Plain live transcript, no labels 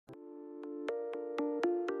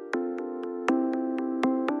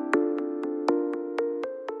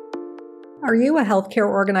Are you a healthcare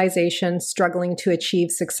organization struggling to achieve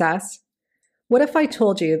success? What if I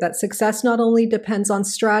told you that success not only depends on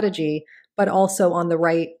strategy, but also on the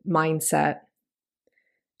right mindset?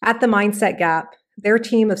 At the Mindset Gap, their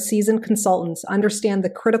team of seasoned consultants understand the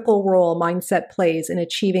critical role mindset plays in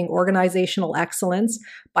achieving organizational excellence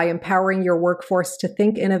by empowering your workforce to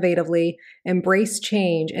think innovatively, embrace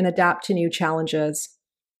change, and adapt to new challenges.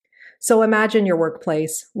 So imagine your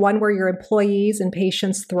workplace, one where your employees and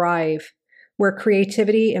patients thrive, where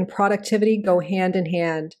creativity and productivity go hand in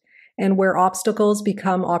hand, and where obstacles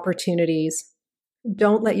become opportunities.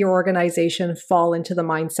 Don't let your organization fall into the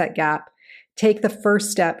mindset gap. Take the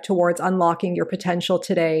first step towards unlocking your potential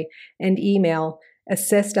today and email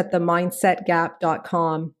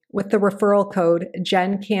assist@themindsetgap.com with the referral code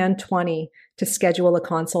GenCan20 to schedule a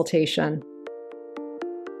consultation.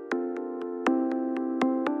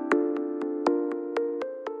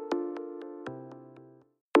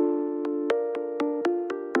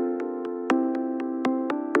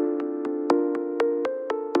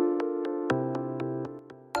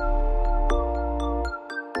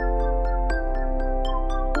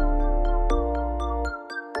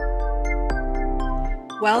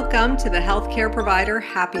 Welcome to the Healthcare Provider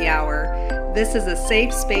Happy Hour. This is a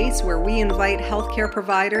safe space where we invite healthcare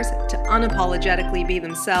providers to unapologetically be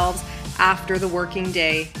themselves after the working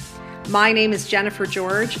day. My name is Jennifer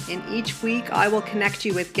George, and each week I will connect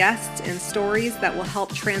you with guests and stories that will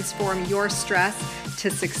help transform your stress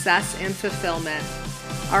to success and fulfillment.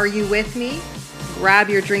 Are you with me? Grab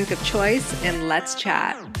your drink of choice and let's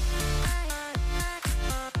chat.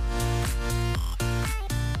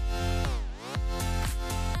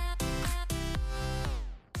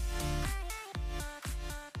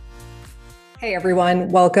 Hey everyone,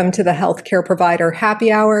 welcome to the Healthcare Provider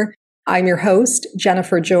Happy Hour. I'm your host,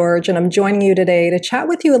 Jennifer George, and I'm joining you today to chat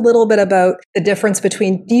with you a little bit about the difference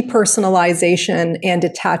between depersonalization and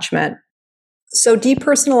detachment. So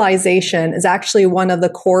depersonalization is actually one of the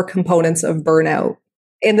core components of burnout.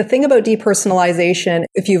 And the thing about depersonalization,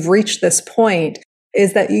 if you've reached this point,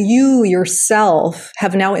 is that you yourself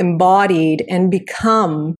have now embodied and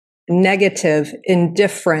become negative,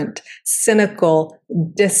 indifferent, cynical,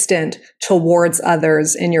 distant towards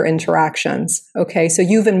others in your interactions. Okay. So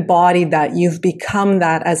you've embodied that. You've become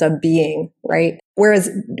that as a being, right? Whereas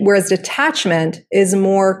detachment is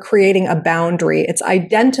more creating a boundary. It's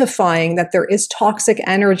identifying that there is toxic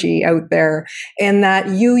energy out there and that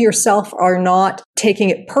you yourself are not taking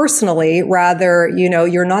it personally. Rather,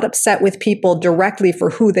 you're not upset with people directly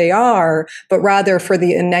for who they are, but rather for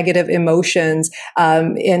the negative emotions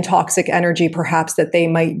and toxic energy perhaps that they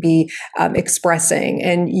might be expressing.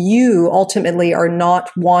 And you ultimately are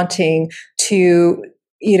not wanting to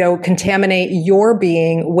contaminate your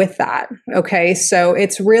being with that. Okay. So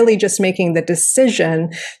it's really just making the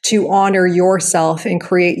decision to honor yourself and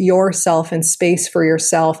create yourself and space for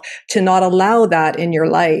yourself to not allow that in your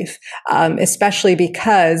life. Especially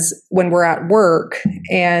because when we're at work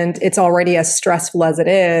and it's already as stressful as it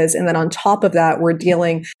is. And then on top of that, we're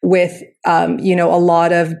dealing with, a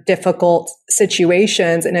lot of difficult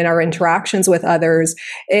situations and in our interactions with others,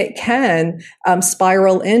 it can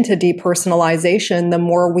spiral into depersonalization the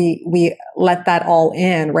more we let that all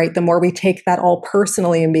in, right? The more we take that all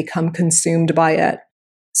personally and become consumed by it.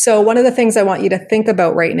 So one of the things I want you to think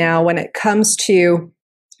about right now when it comes to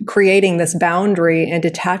creating this boundary and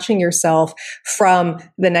detaching yourself from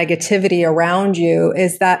the negativity around you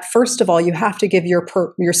is that, first of all, you have to give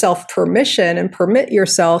yourself permission and permit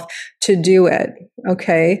yourself to do it.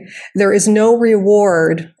 Okay. There is no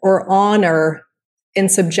reward or honor in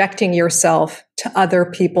subjecting yourself to other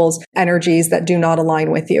people's energies that do not align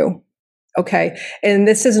with you. Okay. And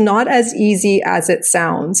this is not as easy as it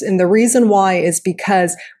sounds. And the reason why is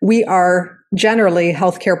because we are generally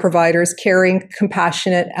healthcare providers, caring,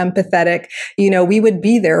 compassionate, empathetic. We would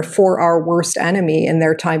be there for our worst enemy in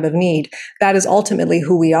their time of need. That is ultimately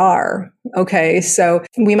who we are. Okay. So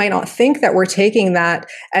we might not think that we're taking that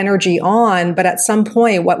energy on, but at some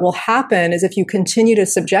point, what will happen is if you continue to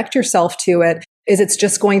subject yourself to it, is it's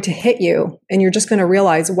just going to hit you and you're just going to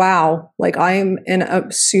realize, wow, like I'm in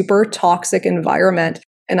a super toxic environment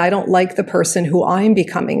and I don't like the person who I'm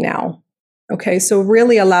becoming now. Okay. So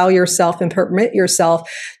really allow yourself and permit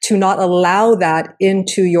yourself to not allow that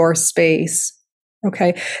into your space.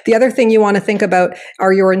 Okay. The other thing you want to think about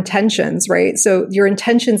are your intentions, right? So your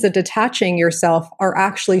intentions of detaching yourself are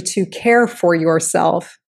actually to care for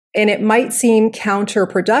yourself. And it might seem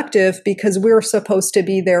counterproductive because we're supposed to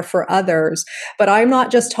be there for others. But I'm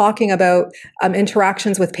not just talking about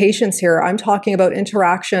interactions with patients here. I'm talking about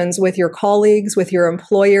interactions with your colleagues, with your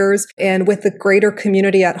employers, and with the greater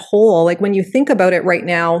community at whole. Like when you think about it right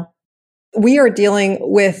now, we are dealing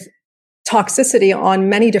with toxicity on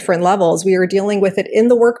many different levels. We are dealing with it in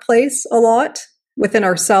the workplace a lot, within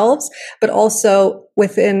ourselves, but also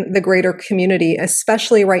within the greater community,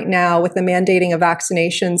 especially right now with the mandating of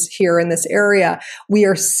vaccinations here in this area. We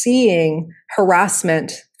are seeing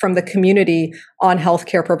harassment from the community on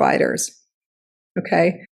healthcare providers.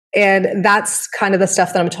 Okay. And that's kind of the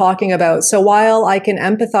stuff that I'm talking about. So while I can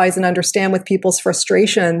empathize and understand with people's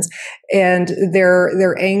frustrations and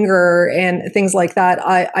their anger and things like that,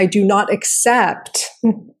 I do not accept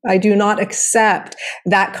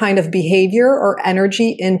that kind of behavior or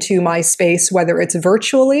energy into my space, whether it's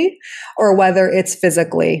virtually or whether it's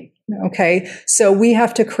physically. Okay. So we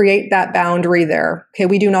have to create that boundary there. Okay.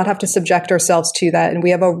 We do not have to subject ourselves to that, and we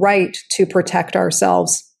have a right to protect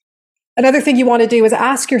ourselves. Another thing you want to do is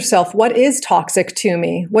ask yourself, what is toxic to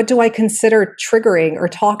me? What do I consider triggering or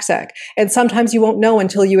toxic? And sometimes you won't know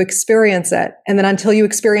until you experience it. And then until you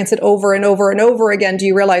experience it over and over and over again, do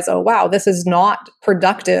you realize, oh, wow, this is not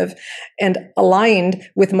productive and aligned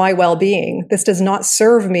with my well-being. This does not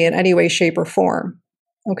serve me in any way, shape, or form.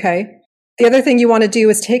 Okay. The other thing you want to do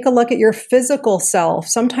is take a look at your physical self.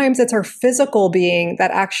 Sometimes it's our physical being that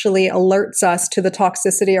actually alerts us to the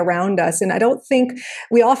toxicity around us. And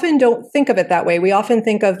we often don't think of it that way. We often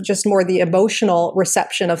think of just more the emotional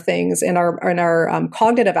reception of things in our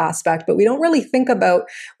cognitive aspect, but we don't really think about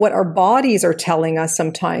what our bodies are telling us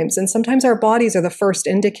sometimes. And sometimes our bodies are the first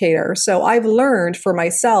indicator. So I've learned for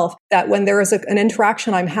myself that when there is an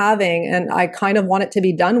interaction I'm having and I kind of want it to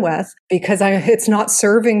be done with because it's not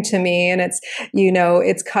serving to me and it's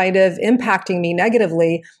kind of impacting me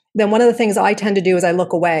negatively, then one of the things I tend to do is I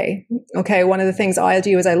look away. Okay. One of the things I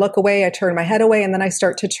do is I look away, I turn my head away, and then I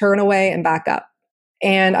start to turn away and back up.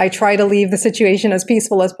 And I try to leave the situation as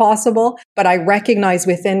peaceful as possible, but I recognize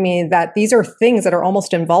within me that these are things that are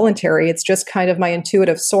almost involuntary. It's just kind of my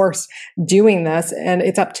intuitive source doing this, and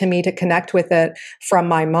it's up to me to connect with it from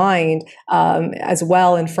my mind as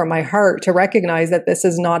well, and from my heart to recognize that this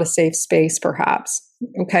is not a safe space, perhaps.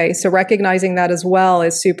 Okay, so recognizing that as well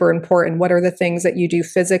is super important. What are the things that you do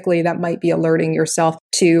physically that might be alerting yourself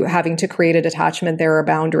to having to create a detachment there, a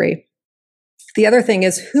boundary? The other thing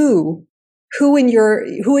is who in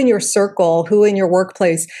your circle, who in your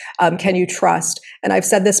workplace can you trust? And I've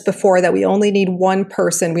said this before, that we only need one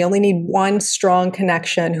person. We only need one strong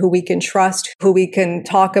connection who we can trust, who we can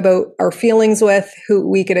talk about our feelings with, who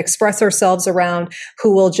we can express ourselves around,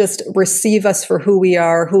 who will just receive us for who we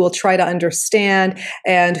are, who will try to understand,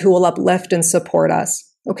 and who will uplift and support us.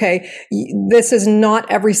 Okay. This is not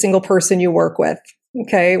every single person you work with.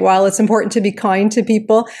 Okay. While it's important to be kind to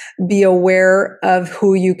people, be aware of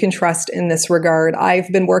who you can trust in this regard. I've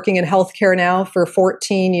been working in healthcare now for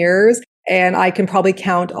 14 years, and I can probably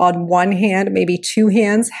count on one hand, maybe two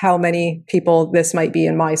hands, how many people this might be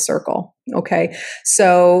in my circle. Okay.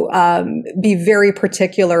 So, be very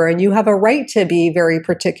particular, and you have a right to be very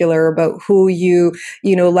particular about who you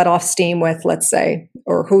let off steam with, let's say,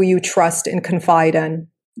 or who you trust and confide in.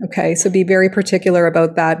 Okay. So be very particular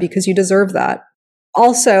about that, because you deserve that.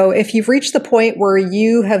 Also, if you've reached the point where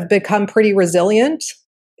you have become pretty resilient,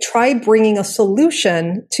 try bringing a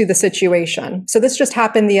solution to the situation. So this just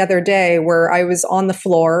happened the other day where I was on the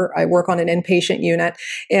floor. I work on an inpatient unit,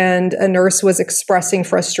 and a nurse was expressing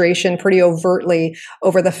frustration pretty overtly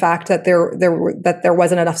over the fact that there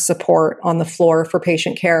wasn't enough support on the floor for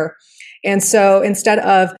patient care. And so instead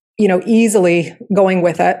of easily going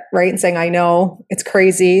with it, right, and saying, I know it's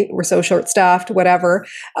crazy, we're so short-staffed, whatever,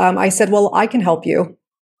 I said, well, I can help you.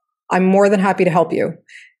 I'm more than happy to help you.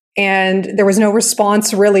 And there was no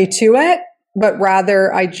response really to it, but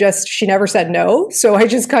rather she never said no. So I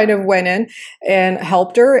just kind of went in and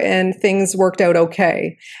helped her, and things worked out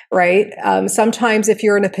okay, right? Sometimes if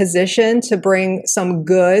you're in a position to bring some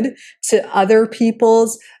good to other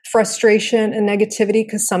people's frustration and negativity,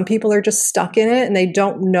 because some people are just stuck in it and they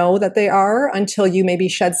don't know that they are until you maybe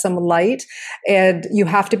shed some light. And you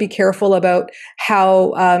have to be careful about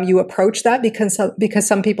how you approach that, because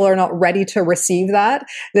some people are not ready to receive that.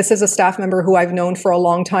 This is a staff member who I've known for a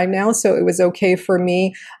long time now, so it was okay for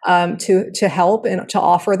me to help and to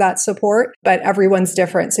offer that support. But everyone's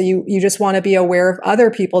different, so you just want to be aware of other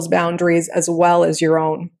people's boundaries as well as your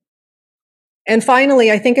own. And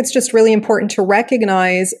finally, I think it's just really important to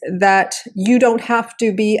recognize that you don't have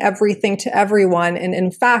to be everything to everyone. And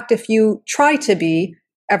in fact, if you try to be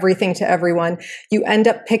everything to everyone, you end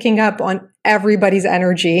up picking up on everybody's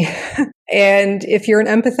energy. And if you're an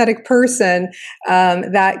empathetic person,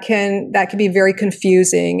 that can be very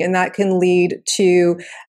confusing, and that can lead to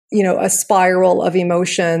a spiral of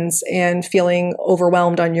emotions and feeling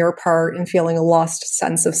overwhelmed on your part and feeling a lost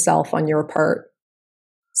sense of self on your part.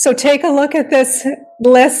 So take a look at this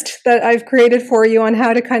list that I've created for you on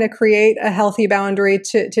how to kind of create a healthy boundary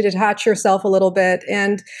to detach yourself a little bit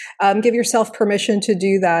and give yourself permission to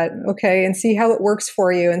do that, okay? And see how it works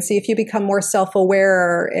for you and see if you become more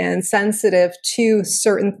self-aware and sensitive to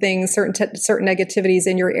certain things, certain negativities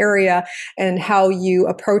in your area and how you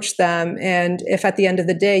approach them. And if at the end of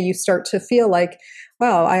the day you start to feel like,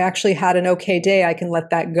 wow, I actually had an okay day, I can let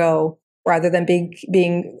that go rather than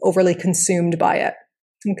being overly consumed by it.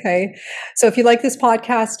 Okay. So if you like this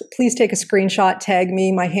podcast, please take a screenshot, tag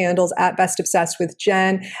me. My handle's at Best Obsessed with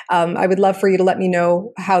Jen. I would love for you to let me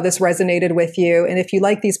know how this resonated with you. And if you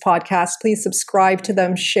like these podcasts, please subscribe to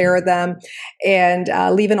them, share them, and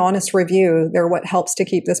leave an honest review. They're what helps to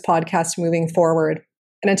keep this podcast moving forward.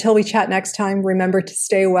 And until we chat next time, remember to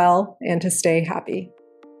stay well and to stay happy.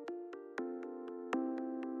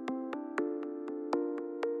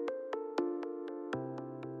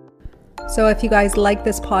 So if you guys like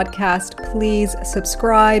this podcast, please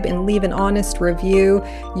subscribe and leave an honest review.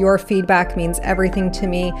 Your feedback means everything to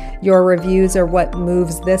me. Your reviews are what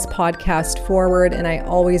moves this podcast forward, and I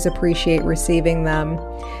always appreciate receiving them.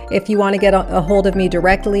 If you want to get a hold of me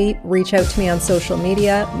directly, reach out to me on social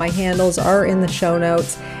media. My handles are in the show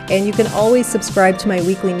notes, and you can always subscribe to my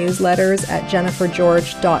weekly newsletters at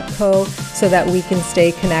jennifergeorge.co so that we can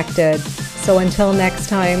stay connected. So until next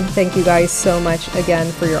time, thank you guys so much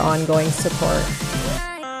again for your ongoing support.